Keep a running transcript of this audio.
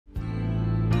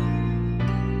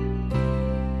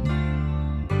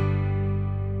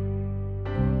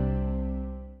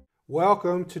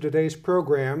Welcome to today's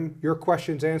program, Your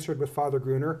Questions Answered with Father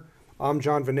Gruner. I'm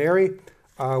John Veneri.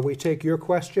 We take your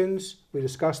questions, we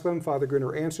discuss them, Father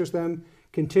Gruner answers them.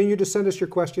 Continue to send us your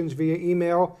questions via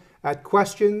email at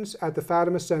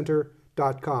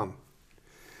questions@thefatimacenter.com.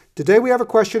 Today we have a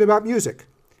question about music.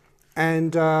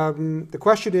 And the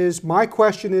question is, my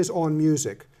question is on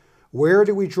music. Where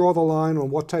do we draw the line on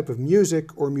what type of music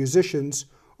or musicians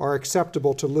are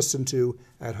acceptable to listen to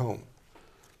at home?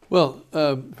 Well,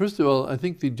 first of all, I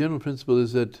think the general principle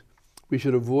is that we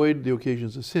should avoid the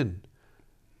occasions of sin.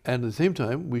 And at the same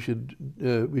time, we should,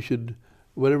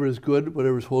 whatever is good,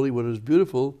 whatever is holy, whatever is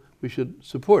beautiful, we should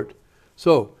support.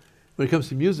 So, when it comes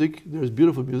to music, there's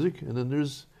beautiful music, and then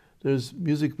there's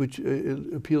music which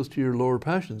appeals to your lower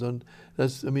passions. And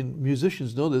that's, I mean,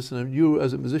 musicians know this, and you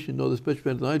as a musician know this much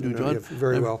better than I do, John. Yeah,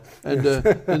 very well.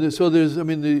 And so there's, I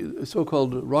mean, the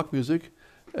so-called rock music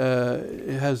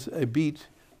it has a beat,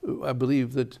 I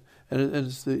believe that, and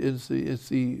it's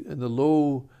the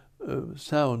low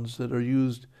sounds that are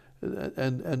used,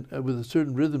 and with a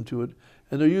certain rhythm to it,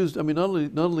 and they're used. I mean, not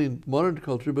only in modern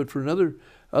culture, but for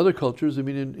other cultures. I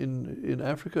mean, in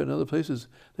Africa and other places,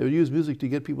 they would use music to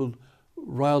get people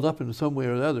riled up in some way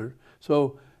or the other.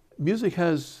 So, music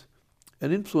has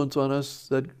an influence on us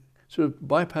that sort of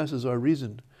bypasses our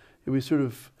reason. We sort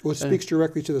of it speaks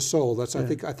directly to the soul. That's I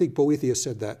think Boethius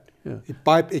said that. Yeah.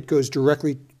 It goes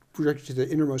directly to the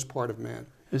innermost part of man.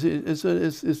 It's and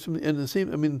the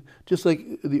same. I mean, just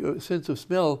like the sense of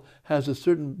smell has a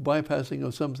certain bypassing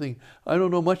of something. I don't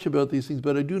know much about these things,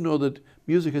 but I do know that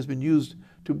music has been used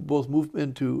to both move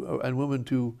men and women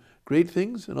to great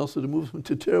things, and also to move them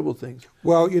to terrible things.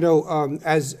 Well, you know,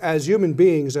 as human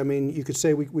beings, I mean, you could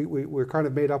say we're kind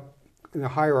of made up in a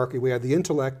hierarchy. We have the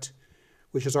intellect,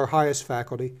 which is our highest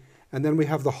faculty, and then we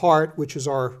have the heart, which is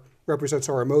represents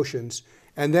our emotions,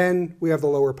 and then we have the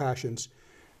lower passions.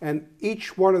 And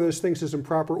each one of those things is in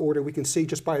proper order. We can see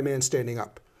just by a man standing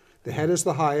up. The head is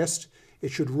the highest.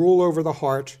 It should rule over the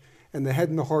heart, and the head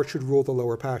and the heart should rule the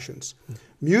lower passions.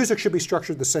 Music should be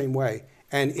structured the same way,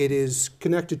 and it is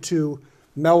connected to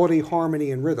melody, harmony,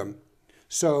 and rhythm.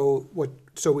 So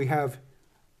we have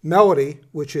melody,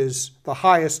 which is the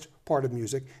highest part of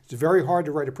music. It's very hard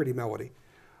to write a pretty melody.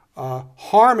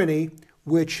 Harmony,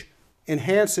 which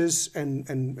enhances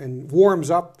and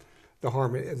warms up the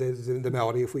harmony, the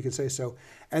melody, if we could say so.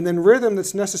 And then rhythm,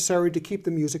 that's necessary to keep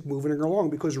the music moving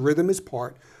along, because rhythm is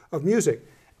part of music.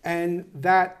 And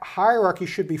that hierarchy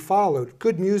should be followed.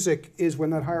 Good music is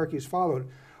when that hierarchy is followed.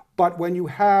 But when you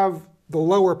have the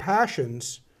lower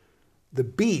passions, the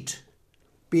beat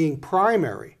being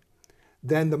primary,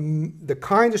 then the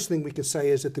kindest thing we could say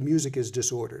is that the music is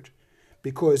disordered,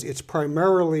 because it's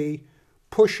primarily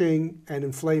pushing and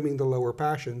inflaming the lower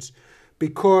passions,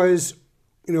 because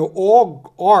you know,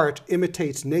 all art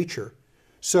imitates nature.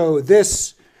 So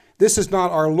this is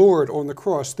not our Lord on the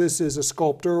cross. This is a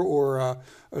sculptor or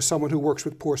someone who works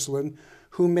with porcelain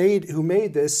who made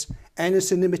this, and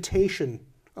it's an imitation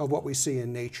of what we see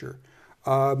in nature.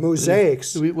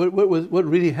 Mosaics. What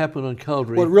really happened on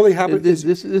Calvary? What really happened this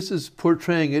is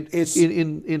portraying it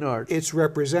in art. It's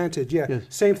represented, yeah. Yes.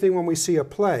 Same thing when we see a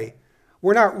play.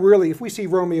 We're not really, if we see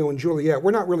Romeo and Juliet, we're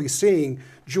not really seeing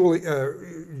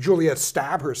Juliet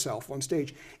stab herself on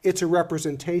stage. It's a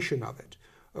representation of it,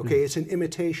 okay? It's an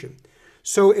imitation.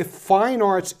 So if fine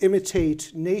arts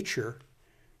imitate nature,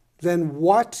 then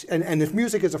what, and if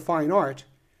music is a fine art,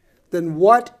 then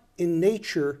what in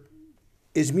nature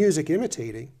is music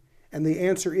imitating? And the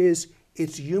answer is,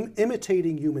 it's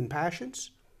imitating human passions,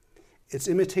 it's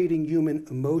imitating human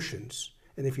emotions.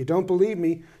 And if you don't believe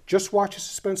me, just watch a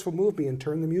suspenseful movie and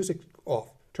turn the music off.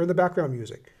 Turn the background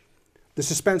music. The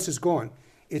suspense is gone.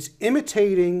 It's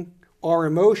imitating our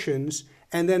emotions,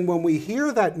 and then when we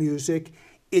hear that music,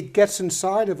 it gets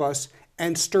inside of us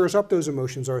and stirs up those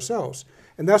emotions ourselves.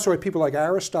 And that's why people like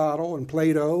Aristotle and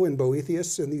Plato and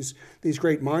Boethius and these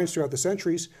great minds throughout the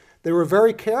centuries, they were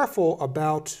very careful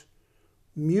about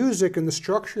music and the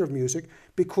structure of music,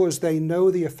 because they know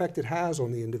the effect it has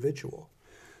on the individual.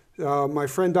 My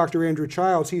friend Dr. Andrew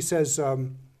Childs, he says,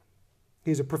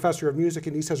 he's a professor of music,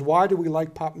 and he says, why do we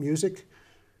like pop music?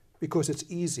 Because it's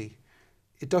easy.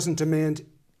 It doesn't demand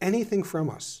anything from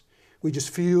us. We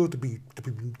just feel the beat,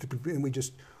 and we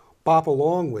just bop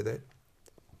along with it.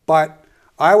 But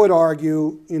I would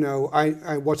argue, you know,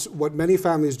 what many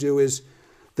families do is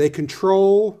they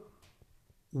control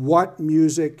what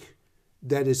music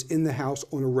that is in the house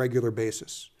on a regular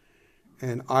basis.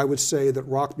 And I would say that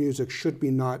rock music should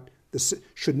not be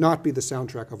the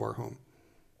soundtrack of our home.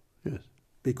 Yes.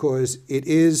 Because it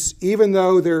is, even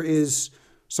though there is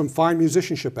some fine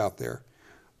musicianship out there,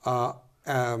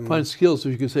 Find skills,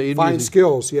 if you could say, in find music.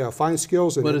 skills, yeah, find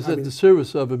skills in But it. it's at the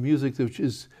service of a music which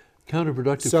is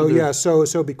counterproductive. So to their, yeah,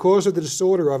 so because of the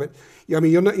disorder of it, I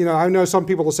mean, I know some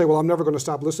people will say, well, I'm never going to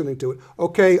stop listening to it.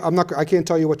 Okay, I can't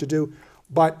tell you what to do,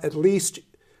 but at least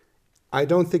I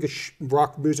don't think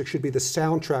rock music should be the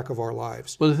soundtrack of our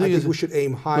lives. Well, the thing I think is, we should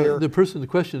aim higher. The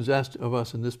question is asked of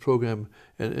us in this program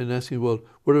and asking, well,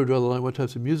 where do we draw the line? What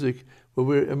types of music? Well,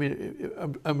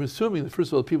 I'm assuming that,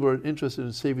 first of all, people are interested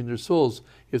in saving their souls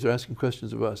if they're asking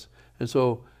questions of us. And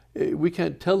so we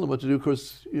can't tell them what to do. Of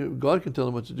course, God can tell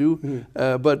them what to do.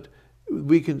 But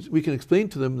we can explain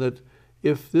to them that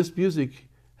if this music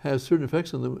has certain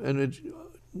effects on them, and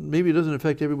maybe it doesn't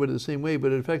affect everybody the same way,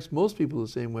 but it affects most people the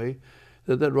same way,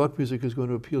 that rock music is going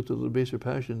to appeal to the baser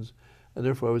passions. And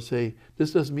therefore I would say,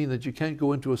 this doesn't mean that you can't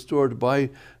go into a store to buy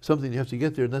something, you have to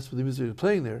get there, and that's what the music is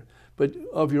playing there. But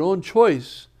of your own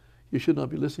choice, you should not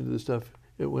be listening to this stuff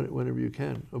whenever you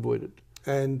can. Avoid it.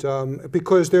 And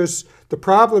because the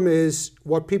problem is,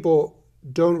 what people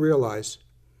don't realize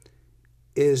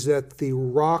is that the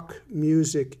rock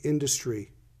music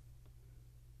industry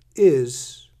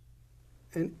is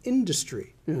an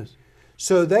industry. Yes.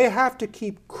 So they have to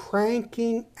keep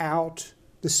cranking out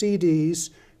the CDs,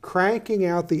 cranking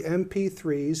out the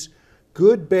MP3s,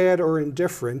 good, bad, or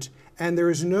indifferent, and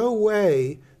there is no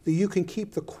way that you can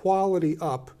keep the quality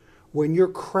up when you're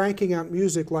cranking out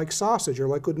music like Sausage or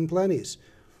like Good and Plenty's.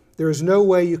 There is no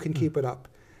way you can keep it up.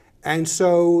 And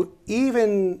so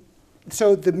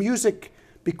the music,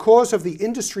 because of the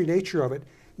industry nature of it,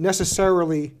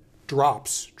 necessarily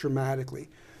drops dramatically.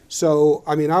 So,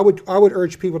 I mean, I would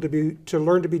urge people to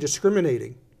learn to be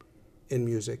discriminating in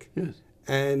music. Yes.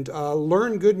 And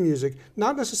learn good music,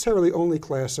 not necessarily only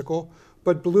classical,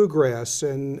 but bluegrass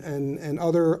and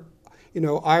other,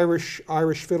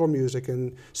 Irish fiddle music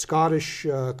and Scottish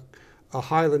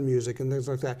Highland music and things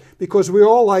like that. Because we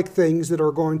all like things that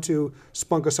are going to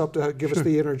spunk us up to give us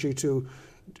the energy to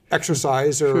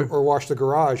exercise or wash the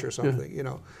garage or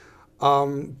something,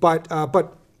 But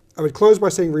I would close by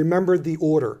saying, remember the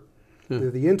order.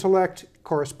 The intellect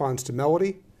corresponds to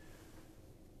melody.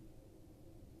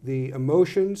 The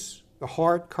emotions, the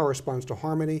heart corresponds to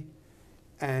harmony.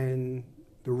 And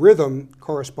the rhythm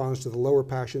corresponds to the lower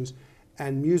passions.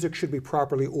 And music should be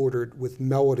properly ordered with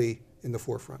melody in the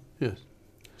forefront. Yes.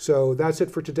 So that's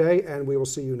it for today, and we will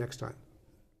see you next time.